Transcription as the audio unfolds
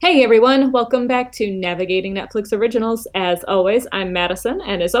Hey everyone, welcome back to Navigating Netflix Originals. As always, I'm Madison,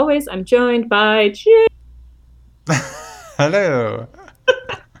 and as always, I'm joined by Jay. Hello.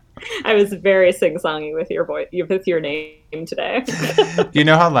 I was very sing-songy with your voice, with your name today. You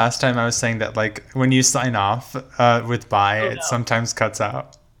know how last time I was saying that, like, when you sign off with bye, Oh it no. sometimes cuts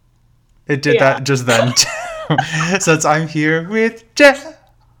out? It did Yeah. that just then, too. Since I'm here with Jeff.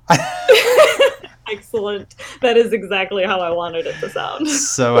 Excellent. That is exactly how I wanted it to sound.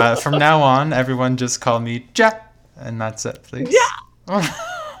 So from now on, everyone just call me Jeff. And that's it, please. Yeah.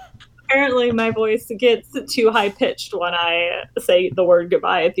 Apparently, my voice gets too high-pitched when I say the word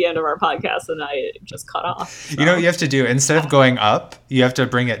goodbye at the end of our podcast, and I just cut off. You know what So, you have to do? Instead of going up, you have to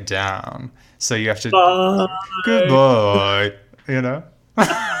bring it down. So you have to, bye. goodbye, you know?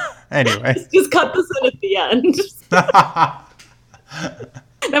 Anyway. Just cut this in at the end.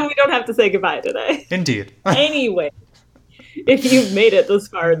 Then we don't have to say goodbye today. Indeed. Anyway, if you've made it this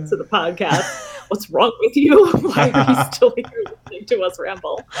far into the podcast, what's wrong with you? Why are you still here listening to us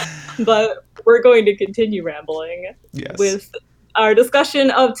ramble? But we're going to continue rambling Yes. with our discussion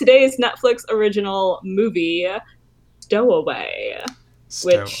of today's Netflix original movie, Stowaway,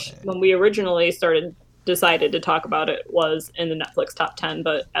 which Stowaway. when we originally decided to talk about it was in the Netflix top 10,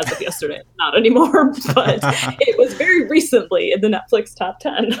 but as of yesterday, not anymore. But it was very recently in the Netflix top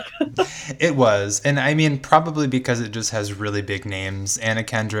 10. It was. And I mean, probably because it just has really big names. Anna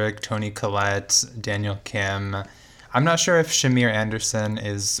Kendrick, Toni Collette, Daniel Kim. I'm not sure if Shamir Anderson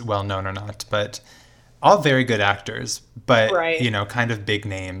is well known or not, but all very good actors. But, Right. kind of big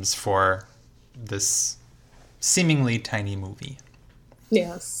names for this seemingly tiny movie.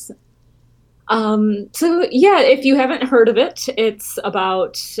 Yes. So yeah, if you haven't heard of it, it's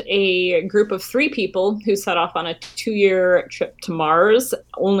about a group of three people who set off on a 2-year trip to Mars,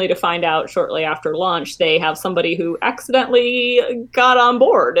 only to find out shortly after launch they have somebody who accidentally got on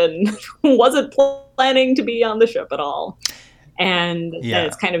board and wasn't planning to be on the ship at all. And then Yeah.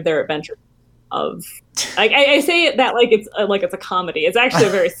 it's kind of their adventure of I say it that like it's a comedy. It's actually a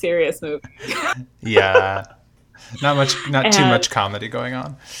very serious movie. Yeah. Not too And much comedy going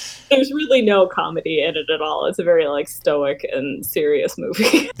on. there's really no comedy in it at all. It's a very like stoic and serious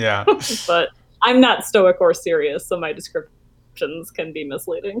movie. Yeah. But I'm not stoic or serious, so my descriptions can be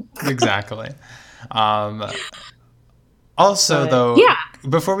misleading. Exactly. Um, Also, But though, yeah,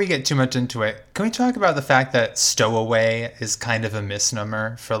 before we get too much into it, can we talk about the fact that stowaway is kind of a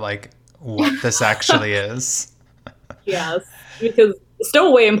misnomer for like what this actually is? yes, because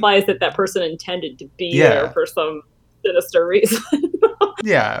stowaway implies that that person intended to be there Yeah. for some sinister reason.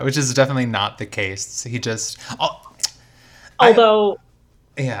 Yeah, which is definitely not the case. He just oh, I Although,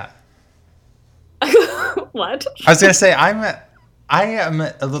 yeah. what? I was going to say I am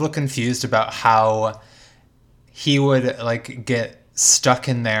a little confused about how he would like get stuck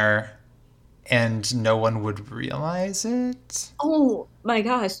in there and no one would realize it. Oh my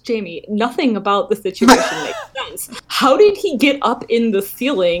gosh, Jamie, nothing about the situation makes sense. How did he get up in the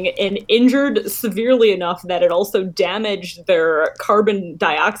ceiling and injured severely enough that it also damaged their carbon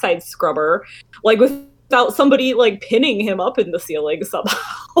dioxide scrubber, like without somebody like pinning him up in the ceiling somehow?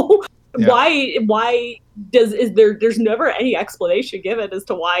 Yeah. Why there's never any explanation given as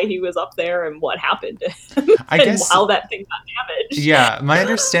to why he was up there and what happened to him I and guess how that thing got damaged? yeah, my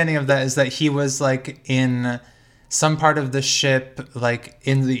understanding of that is that he was like in some part of the ship, like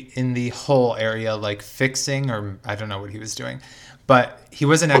in the whole area, like fixing, or I don't know what he was doing, but he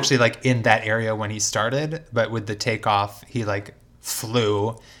wasn't actually like in that area when he started. But with the takeoff, he like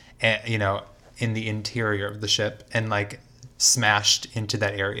flew, and in the interior of the ship and like smashed into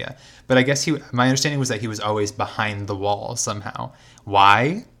that area. But I guess my understanding was that he was always behind the wall somehow.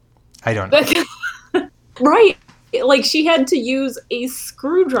 Why? I don't know. Right. Like she had to use a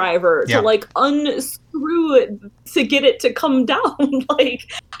screwdriver to Yeah. like unscrew it to get it to come down. Like,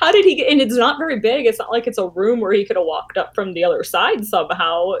 how did he get? And it's not very big. It's not like it's a room where he could have walked up from the other side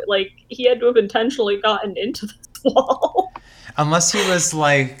somehow. Like he had to have intentionally gotten into this wall. Unless he was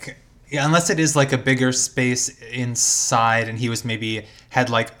like, yeah, unless it is like a bigger space inside and he was maybe had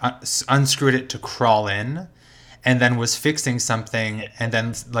like unscrewed it to crawl in and then was fixing something and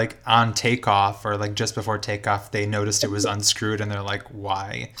then like on takeoff or like just before takeoff they noticed it was unscrewed and they're like,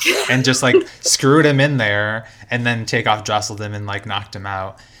 why? And just like screwed him in there and then takeoff jostled him and like knocked him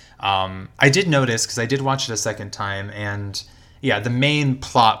out. I did notice because I did watch it a second time, and yeah, the main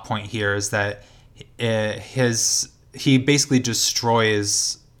plot point here is that he basically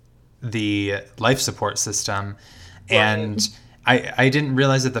destroys the life support system, Right. and I didn't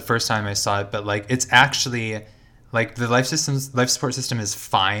realize it the first time I saw it, but like it's actually like the life support system is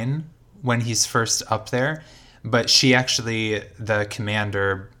fine when he's first up there, but she actually, the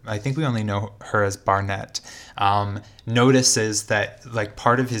commander, I think we only know her as Barnett, notices that like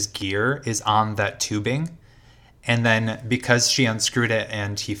part of his gear is on that tubing. And then because she unscrewed it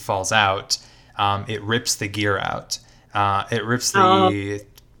and he falls out, it rips the gear out. It rips the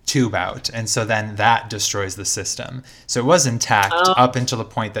tube out. And so then that destroys the system. So it was intact up until the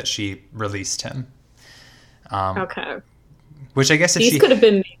point that she released him. Okay. Which I guess if These she could have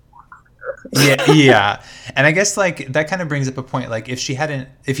been. yeah. And I guess like that kind of brings up a point. Like if he hadn't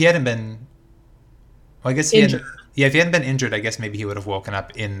been, well, I guess Injured. if he hadn't been injured, I guess maybe he would have woken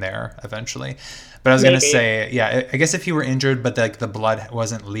up in there eventually. But I was going to say, yeah, I guess if he were injured, but like the blood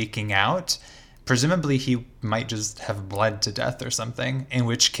wasn't leaking out, presumably he might just have bled to death or something, in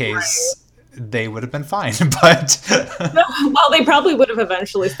which case they would have been fine. But Well, they probably would have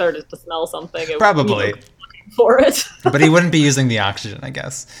eventually started to smell something. Probably. For it. But he wouldn't be using the oxygen, I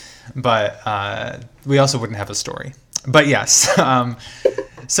guess. But we also wouldn't have a story. But yes.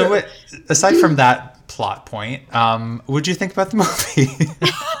 So aside from that plot point, what do you think about the movie?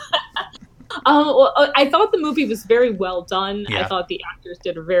 Well, I thought the movie was very well done. Yeah. I thought the actors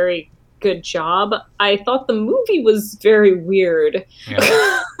did a very good job. I thought the movie was very weird.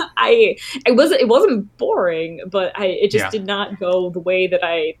 Yeah. It wasn't boring, but it just Yeah. did not go the way that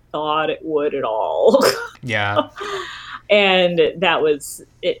I thought it would at all. Yeah. And that was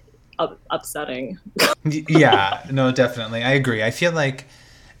upsetting. Yeah, no, definitely. I agree. I feel like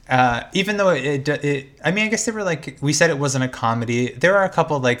even though I mean, I guess they were like, we said it wasn't a comedy. There are a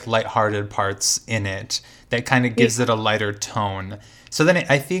couple like lighthearted parts in it that kind of gives it a lighter tone. So then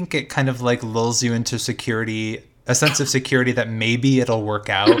I think it kind of like lulls you into a sense of security that maybe it'll work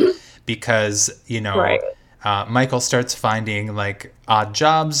out because, Right. Michael starts finding like odd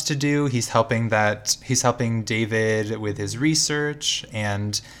jobs to do. He's helping David with his research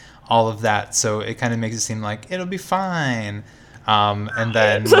and all of that. So it kind of makes it seem like it'll be fine. And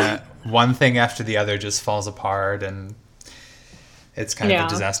then one thing after the other just falls apart and it's kind of a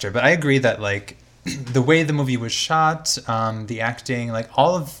disaster. But I agree that like the way the movie was shot, the acting, like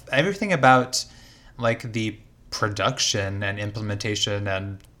everything about like the production and implementation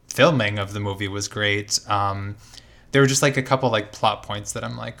and filming of the movie was great. There were just like a couple like plot points that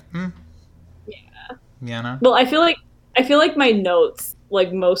I'm like, yeah, no? Well, I feel like my notes,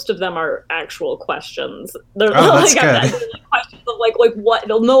 like most of them are actual questions. They're that's like, good. like questions of like what?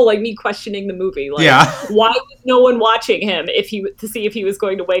 No, like me questioning the movie. Like, Yeah. why was no one watching him to see if he was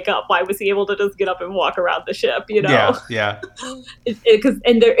going to wake up? Why was he able to just get up and walk around the ship? Yeah. Because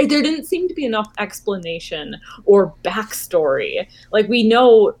there didn't seem to be enough explanation or backstory. Like we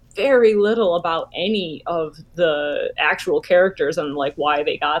know very little about any of the actual characters and like why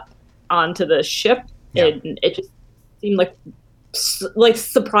they got onto the ship. Yeah. It just seemed like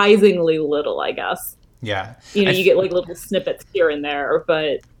surprisingly little, I guess. Yeah. You get like little snippets here and there,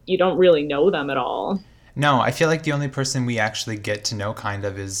 but you don't really know them at all. No, I feel like the only person we actually get to know kind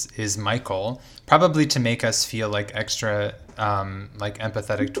of is Michael, probably to make us feel like extra like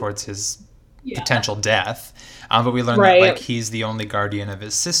empathetic towards his potential death. But we learn that like he's the only guardian of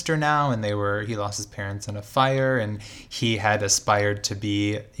his sister now, and he lost his parents in a fire, and he had aspired to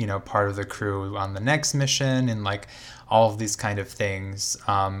be, part of the crew on the next mission, and like all of these kind of things.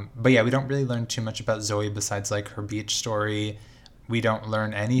 But yeah, we don't really learn too much about Zoe besides like her beach story. We don't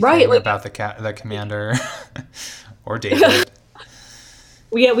learn anything about the commander or David.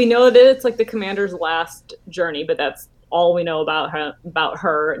 Yeah, we know that it's like the commander's last journey, but that's all we know about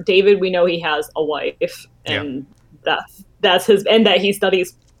her. David, we know he has a wife, and that's his, and that he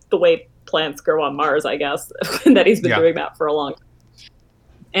studies the way plants grow on Mars, I guess, and that he's been doing that for a long time.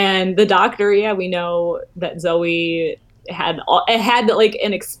 And the doctor, we know that Zoe had like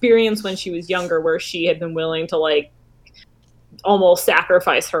an experience when she was younger where she had been willing to like almost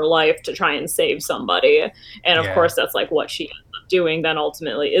sacrifice her life to try and save somebody. And of course that's like what she ends up doing then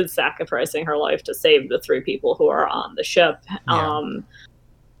ultimately is sacrificing her life to save the 3 people who are on the ship.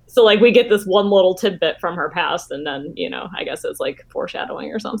 So like we get this one little tidbit from her past, and then I guess it's like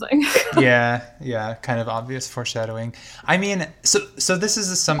foreshadowing or something. yeah, kind of obvious foreshadowing. I mean, so this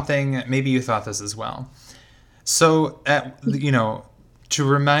is something, maybe you thought this as well. So to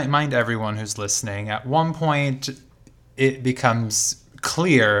remind everyone who's listening, at one point it becomes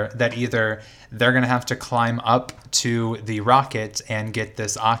clear that either they're going to have to climb up to the rocket and get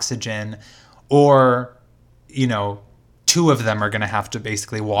this oxygen, or 2 of them are going to have to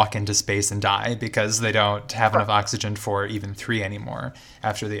basically walk into space and die because they don't have enough oxygen for even 3 anymore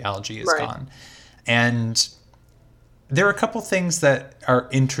after the algae is gone. And there are a couple things that are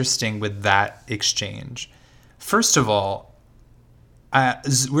interesting with that exchange. First of all,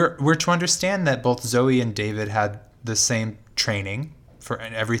 we're to understand that both Zoe and David had the same training for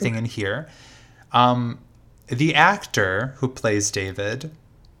everything in here. The actor who plays David,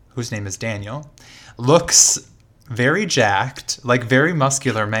 whose name is Daniel, looks very jacked, like very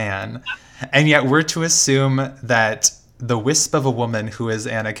muscular man, and yet we're to assume that the wisp of a woman who is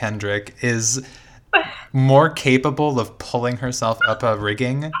Anna Kendrick is more capable of pulling herself up a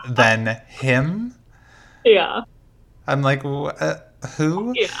rigging than him. Yeah. I'm like,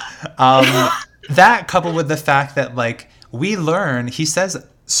 who? Yeah. That coupled with the fact that, like, we learn, he says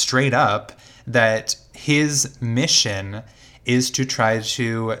straight up that his mission is to try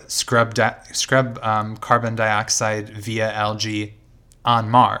to scrub carbon dioxide via algae on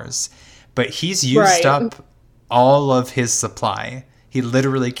Mars. But he's used up all of his supply. He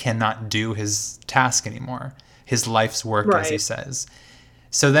literally cannot do his task anymore. His life's work, as he says.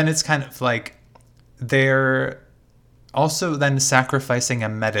 So then it's kind of like they're also then sacrificing a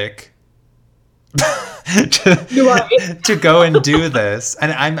medic to go and do this.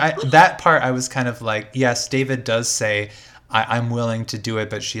 And that part I was kind of like, yes, David does say, I'm willing to do it,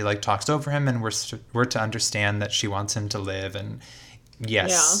 but she like talks over him, and we're to understand that she wants him to live, and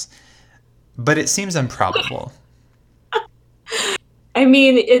yes. Yeah. But it seems improbable. I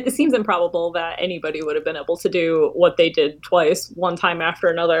mean, it seems improbable that anybody would have been able to do what they did twice, one time after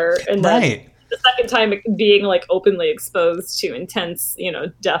another, and then the second time being like openly exposed to intense,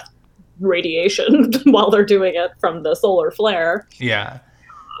 death radiation while they're doing it from the solar flare. Yeah.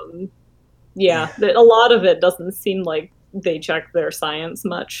 A lot of it doesn't seem like they checked their science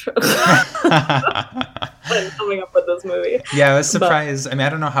much when coming up with this movie. Yeah, I was surprised. I mean, I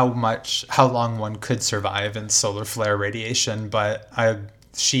don't know how long one could survive in solar flare radiation, but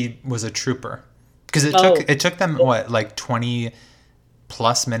she was a trooper, because it took them like 20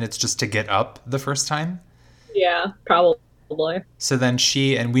 plus minutes just to get up the first time. Yeah, probably. So then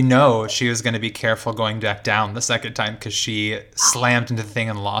we know she was going to be careful going back down the second time, because she slammed into the thing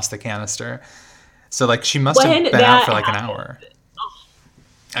and lost the canister. So like she must have been out for like an hour.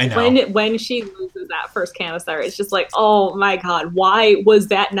 I know. When she loses that first canister, it's just like, oh my God, why was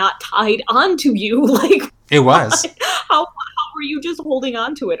that not tied onto you? Like, it was. How were you just holding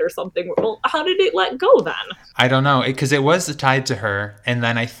onto it or something? Well, how did it let go then? I don't know, because it was tied to her, and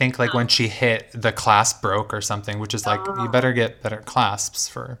then I think like when she hit, the clasp broke or something, which is like, you better get better clasps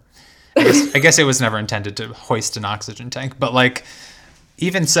for. I guess it was never intended to hoist an oxygen tank, but like,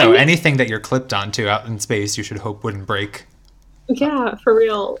 even so, anything that you're clipped onto out in space, you should hope wouldn't break. Yeah, for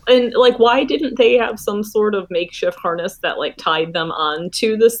real. And like, why didn't they have some sort of makeshift harness that like tied them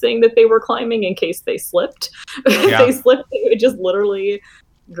onto this thing that they were climbing in case they slipped? If they slipped, they would just literally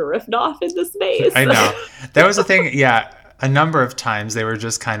drift off into space. I know. That was the thing. Yeah, a number of times they were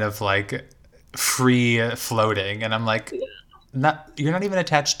just kind of like free floating, and I'm like, you're not even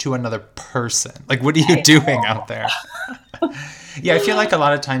attached to another person. Like, what are you doing out there? Yeah, I feel like a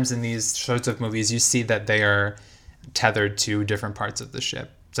lot of times in these sorts of movies, you see that they are tethered to different parts of the ship.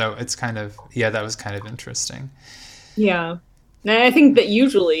 So it's kind of, that was kind of interesting. Yeah. And I think that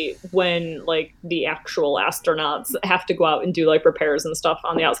usually when like the actual astronauts have to go out and do like repairs and stuff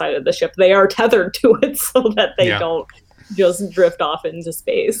on the outside of the ship, they are tethered to it so that they don't just drift off into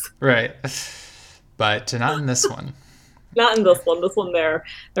space. Right. But not in this one. Not in this one. This one, they're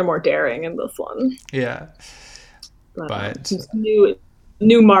more daring in this one. Yeah. But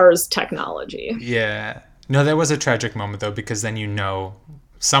new Mars technology. Yeah. No, there was a tragic moment though, because then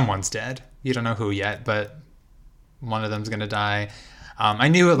someone's dead. You don't know who yet, but one of them's gonna die. I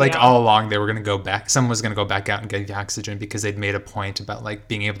knew it all along they were gonna go back. Someone was gonna go back out and get the oxygen, because they'd made a point about like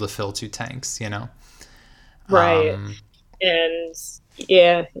being able to fill 2 tanks. Right. And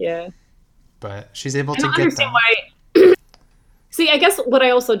yeah. But she's able to get them. See, I guess what I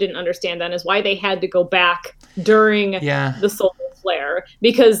also didn't understand then is why they had to go back during the solar flare,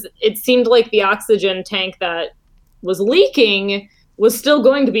 because it seemed like the oxygen tank that was leaking was still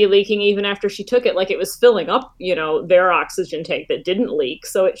going to be leaking even after she took it. Like, it was filling up, their oxygen tank that didn't leak.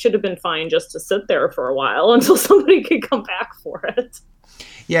 So it should have been fine just to sit there for a while until somebody could come back for it.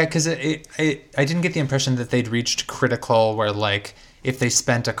 Yeah, because I didn't get the impression that they'd reached critical where, like, if they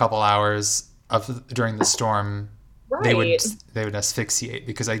spent a couple hours during the storm, they would asphyxiate,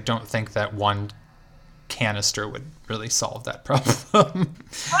 because I don't think that one canister would really solve that problem.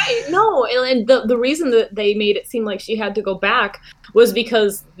 Right. No, and the reason that they made it seem like she had to go back was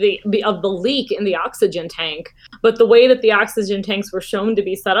because of the leak in the oxygen tank. But the way that the oxygen tanks were shown to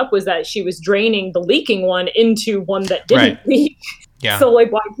be set up was that she was draining the leaking one into one that didn't leak. Yeah. So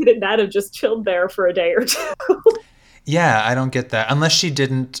like, why couldn't that have just chilled there for a day or two? Yeah, I don't get that. Unless she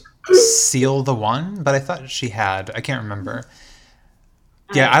didn't seal the one, but I thought she had. I can't remember.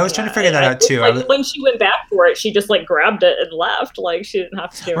 Yeah, I was trying to figure that out too. Like when she went back for it, she just like grabbed it and left. Like she didn't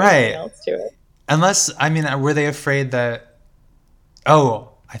have to do anything Right. else to it. Unless, I mean, were they afraid that?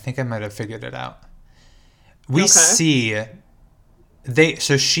 Oh, I think I might have figured it out. We Okay. see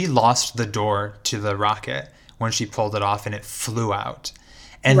so she lost the door to the rocket when she pulled it off and it flew out.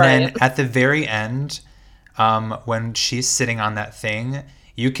 And then Right. at the very end, when she's sitting on that thing,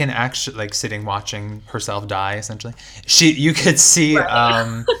 you can actually like sitting watching herself die essentially. You could see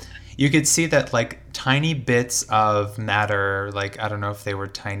Right. you could see that like tiny bits of matter, like I don't know if they were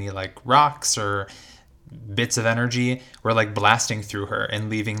tiny like rocks or bits of energy, were like blasting through her and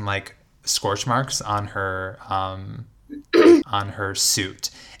leaving like scorch marks on her suit.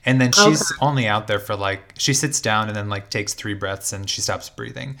 And then Okay. she's only out there for like she sits down and then like takes 3 breaths and she stops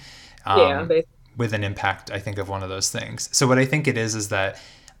breathing. Yeah. Um, with an impact, I think, of one of those things. So what I think it is that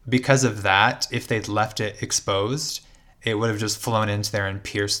because of that, if they'd left it exposed, it would have just flown into there and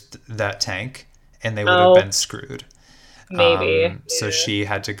pierced that tank, and they would have Oh, been screwed. maybe. So Yeah. she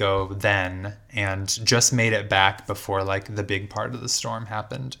had to go then and just made it back before like the big part of the storm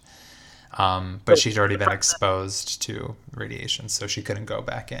happened. But The- she'd already the been person, exposed to radiation, so she couldn't go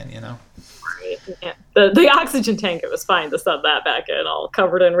back in, you know? right? Yeah. The oxygen tank, it was fine to send that back in, all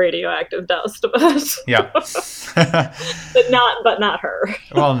covered in radioactive dust, Yeah. but not her.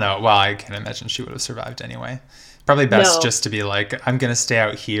 Well, no. Well, I can imagine she would have survived anyway. Probably best No. just to be like, I'm going to stay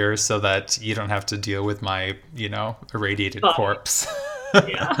out here so that you don't have to deal with my, irradiated But, corpse.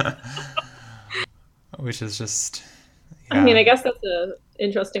 yeah. Which is just, I mean, yeah. I guess that's a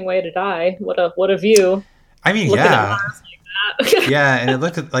interesting way to die. What a view I mean, looking at yeah. Mars like that. Yeah, and it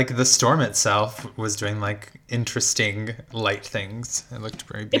looked like the storm itself was doing like interesting light things. It looked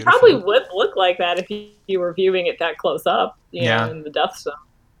very It probably beautiful. would look like that if you were viewing it that close up, Yeah. in the Death Zone.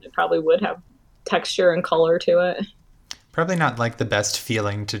 It probably would have texture and color to it. Probably not like the best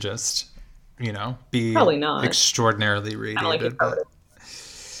feeling to just, be Probably not. extraordinarily Not like it radiated, covered but it.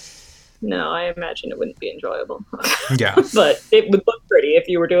 No, I imagine it wouldn't be enjoyable. yeah. But it would look pretty if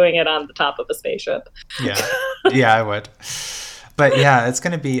you were doing it on the top of a spaceship. Yeah. Yeah, I would. But yeah, it's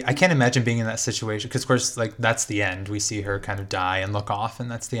going to be, I can't imagine being in that situation because, of course, like that's the end. We see her kind of die and look off, and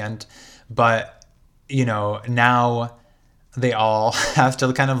that's the end. But, now they all have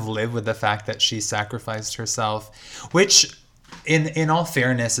to kind of live with the fact that she sacrificed herself, which, in all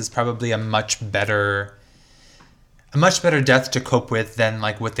fairness, is probably a much better death to cope with than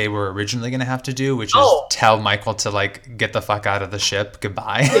like what they were originally going to have to do, which is Oh, tell Michael to like get the fuck out of the ship.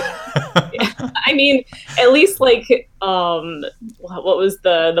 Goodbye. yeah. I mean, at least like what was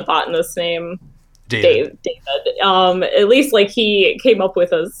the botanist's name? David. David. At least like he came up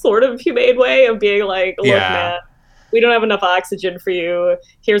with a sort of humane way of being like, look, Yeah. man, we don't have enough oxygen for you.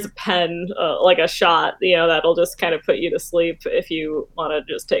 Here's a pen, like a shot, that'll just kind of put you to sleep if you want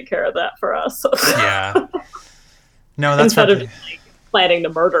to just take care of that for us. Yeah. No, that's Instead of probably, just like planning to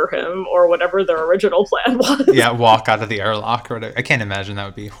murder him or whatever their original plan was. yeah, walk out of the airlock or whatever. I can't imagine that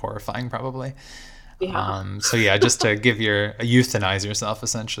would be horrifying, probably. Yeah. So yeah, just to euthanize yourself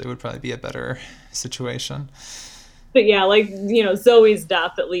essentially would probably be a better situation. But yeah, like, Zoe's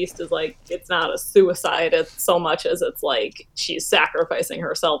death at least is like, it's not a suicide it's so much as it's like she's sacrificing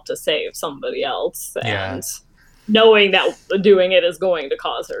herself to save somebody else. Yeah. And knowing that doing it is going to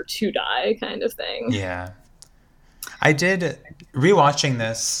cause her to die, kind of thing. Yeah. I did rewatching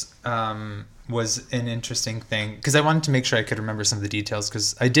this was an interesting thing because I wanted to make sure I could remember some of the details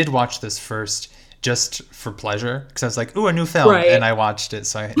because I did watch this first just for pleasure because I was like, ooh, a new film. Right. And I watched it.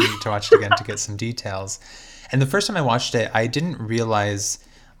 So I needed to watch it again to get some details. And the first time I watched it, I didn't realize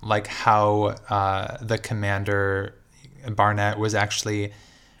like how the commander Barnett was actually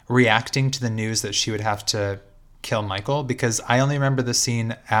reacting to the news that she would have to kill Michael because I only remember the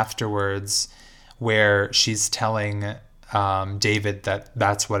scene afterwards where she's telling David that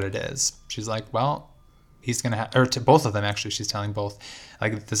that's what it is. She's like, well, he's going to have, or to both of them, actually, she's telling both,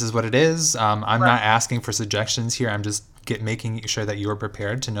 like, this is what it is. I'm Right. not asking for suggestions here. I'm just making sure that you're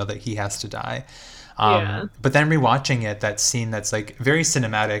prepared to know that he has to die. Yeah. But then rewatching it, that scene that's like very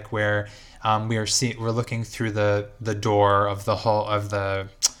cinematic where we're looking through the door of the whole of the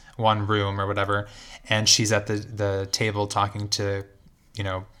one room or whatever, and she's at the table talking to,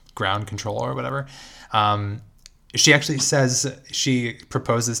 ground control or whatever. She actually says, she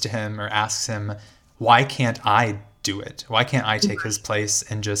proposes to him or asks him, why can't I do it? Why can't I take his place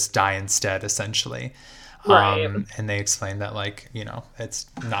and just die instead, essentially? Right. And they explain that, like, it's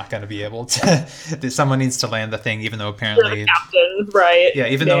not going to be able to, that someone needs to land the thing, even though You're apparently, the captain, right? yeah,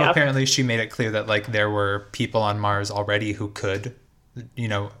 even They though have- apparently she made it clear that, like, there were people on Mars already who could,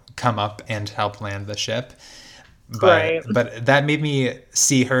 come up and help land the ship. but Right. that made me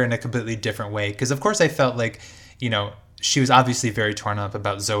see her in a completely different way, because of course I felt like, she was obviously very torn up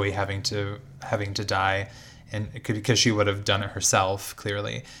about Zoe having to die, and because she would have done it herself,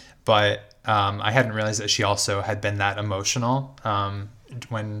 clearly. But I hadn't realized that she also had been that emotional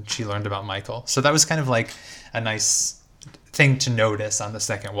when she learned about Michael. So that was kind of like a nice thing to notice on the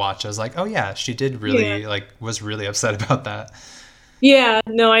second watch. I was like, oh yeah, she did really was really upset about that. Yeah,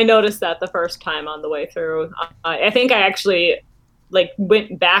 no, I noticed that the first time on the way through. I think I actually like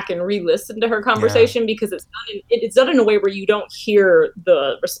went back and re-listened to her Yeah. conversation because it's done in a way where you don't hear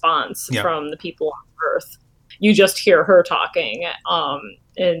the response Yeah. from the people on Earth. You just hear her talking.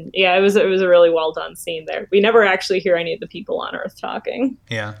 And yeah, it was a really well done scene there. We never actually hear any of the people on Earth talking.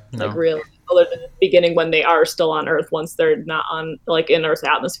 Yeah. Like No. really, other than the beginning when they are still on Earth. Once they're not on like in Earth's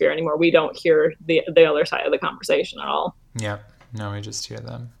atmosphere anymore, we don't hear the other side of the conversation at all. Yeah. No, we just hear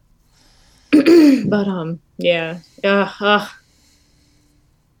them. But yeah, that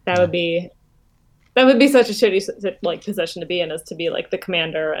would be such a shitty like position to be in, is to be like the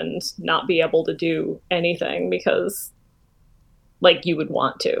commander and not be able to do anything because like you would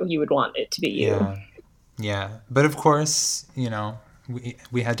want it to be you. Yeah. Yeah. But of course,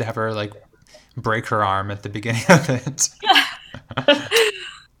 we had to have her like break her arm at the beginning of it.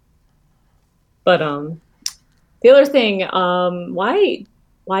 But the other thing, why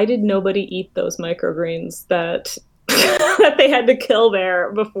did nobody eat those microgreens that that they had to kill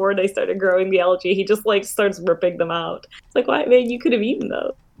there before they started growing the algae? He just like starts ripping them out. It's like, why? Man, you could have eaten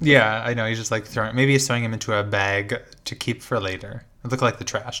those. Yeah, I know. He's just like maybe he's throwing him into a bag to keep for later. It looked like the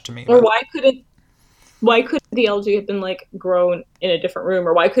trash to me. Or why couldn't the algae have been like grown in a different room,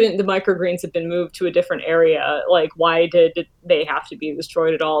 or why couldn't the microgreens have been moved to a different area? Like, why did they have to be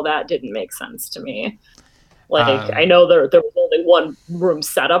destroyed at all? That didn't make sense to me. Like, I know there was only one room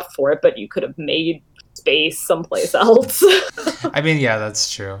set up for it, but you could have made space someplace else. I mean, yeah, that's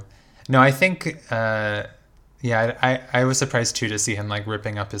true. No, I think, yeah, I was surprised too to see him like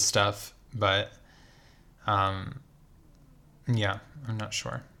ripping up his stuff, but, yeah, I'm not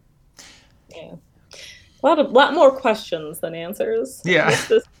sure. Yeah, a lot more questions than answers. Yeah.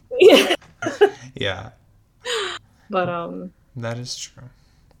 Yeah. Yeah. But that is true.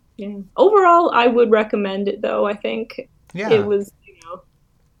 yeah. Overall, I would recommend it, though. I think it was,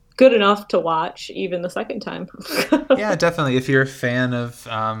 good enough to watch even the second time. Yeah, definitely. If you're a fan of,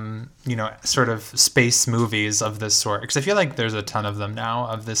 sort of space movies of this sort, because I feel like there's a ton of them now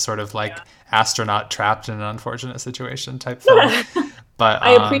of this sort of like astronaut trapped in an unfortunate situation type film. But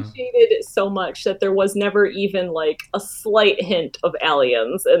I appreciated it so much that there was never even like a slight hint of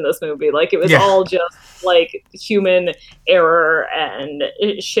aliens in this movie. Like it was all just like human error and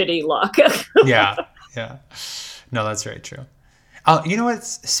shitty luck. Yeah. No, that's very true. You know what?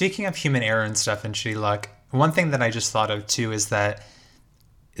 Speaking of human error and stuff and shitty luck, one thing that I just thought of too is that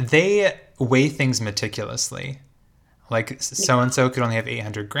they weigh things meticulously. Like so-and-so could only have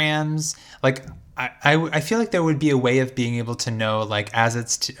 800 grams. Like I feel like there would be a way of being able to know, like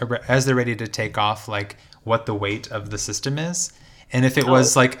as they're ready to take off, like what the weight of the system is. And if it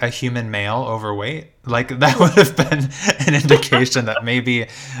was like a human male overweight, like that would have been an indication that maybe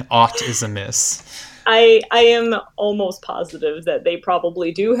aught is amiss. I am almost positive that they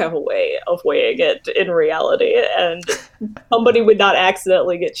probably do have a way of weighing it in reality, and somebody would not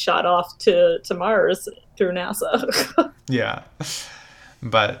accidentally get shot off to Mars through NASA. Yeah.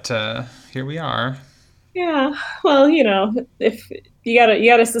 But here we are. Yeah. Well, if you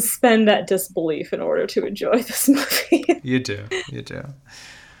gotta suspend that disbelief in order to enjoy this movie. You do.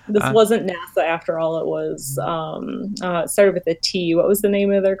 This wasn't NASA after all. It was it started with a T. What was the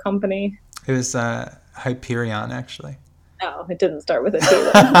name of their company? It was Hyperion, actually. No, it didn't start with a T.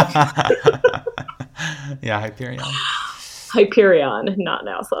 Yeah, Hyperion. Hyperion, not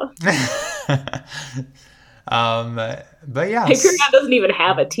NASA. But yeah, Hyperion doesn't even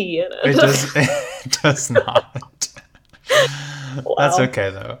have a T in it. It does not. Wow. That's okay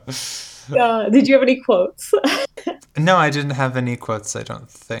though. Did you have any quotes? No, I didn't have any quotes, I don't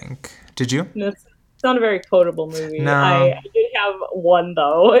think. Did you? No, it's not a very quotable movie. No. I did have one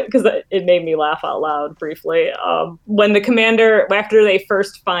though, because it made me laugh out loud briefly. When the commander, after they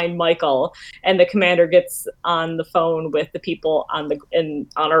first find Michael, and the commander gets on the phone with the people on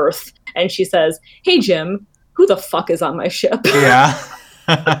Earth, and she says, "Hey Jim, who the fuck is on my ship?" Yeah.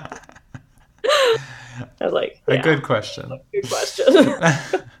 I was like, a good question. Good question.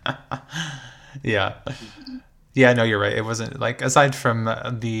 Yeah. Yeah, no, you're right. It wasn't like, aside from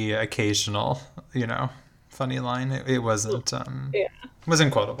the occasional, funny line, it wasn't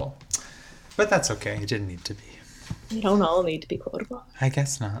wasn't quotable. But that's okay. It didn't need to be. They don't all need to be quotable. I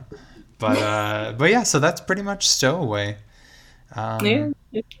guess not. But yeah, so that's pretty much Stowaway. Yeah.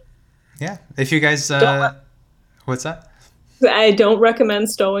 Yeah. If you guys, what's that? I don't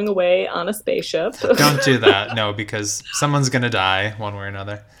recommend stowing away on a spaceship. Don't do that. No, because someone's gonna die one way or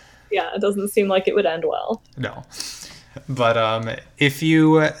another. Yeah, it doesn't seem like it would end well. No. But if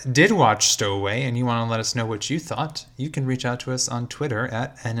you did watch Stowaway and you want to let us know what you thought, you can reach out to us on Twitter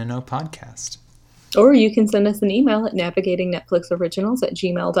at NNO Podcast. Or you can send us an email at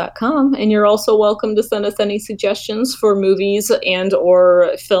navigatingnetflixoriginals@gmail.com. And you're also welcome to send us any suggestions for movies and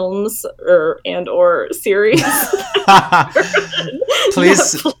or films or series.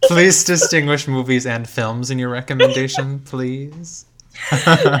 Please distinguish movies and films in your recommendation, please.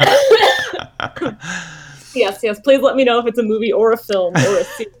 Yes. Please let me know if it's a movie or a film or a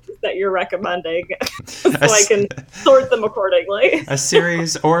series that you're recommending so I can sort them accordingly. A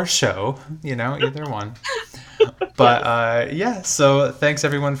series or a show, either one. But yeah, so thanks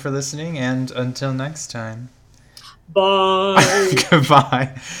everyone for listening, and until next time. Bye.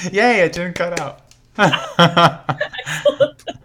 Goodbye. Yay, it didn't cut out. Excellent.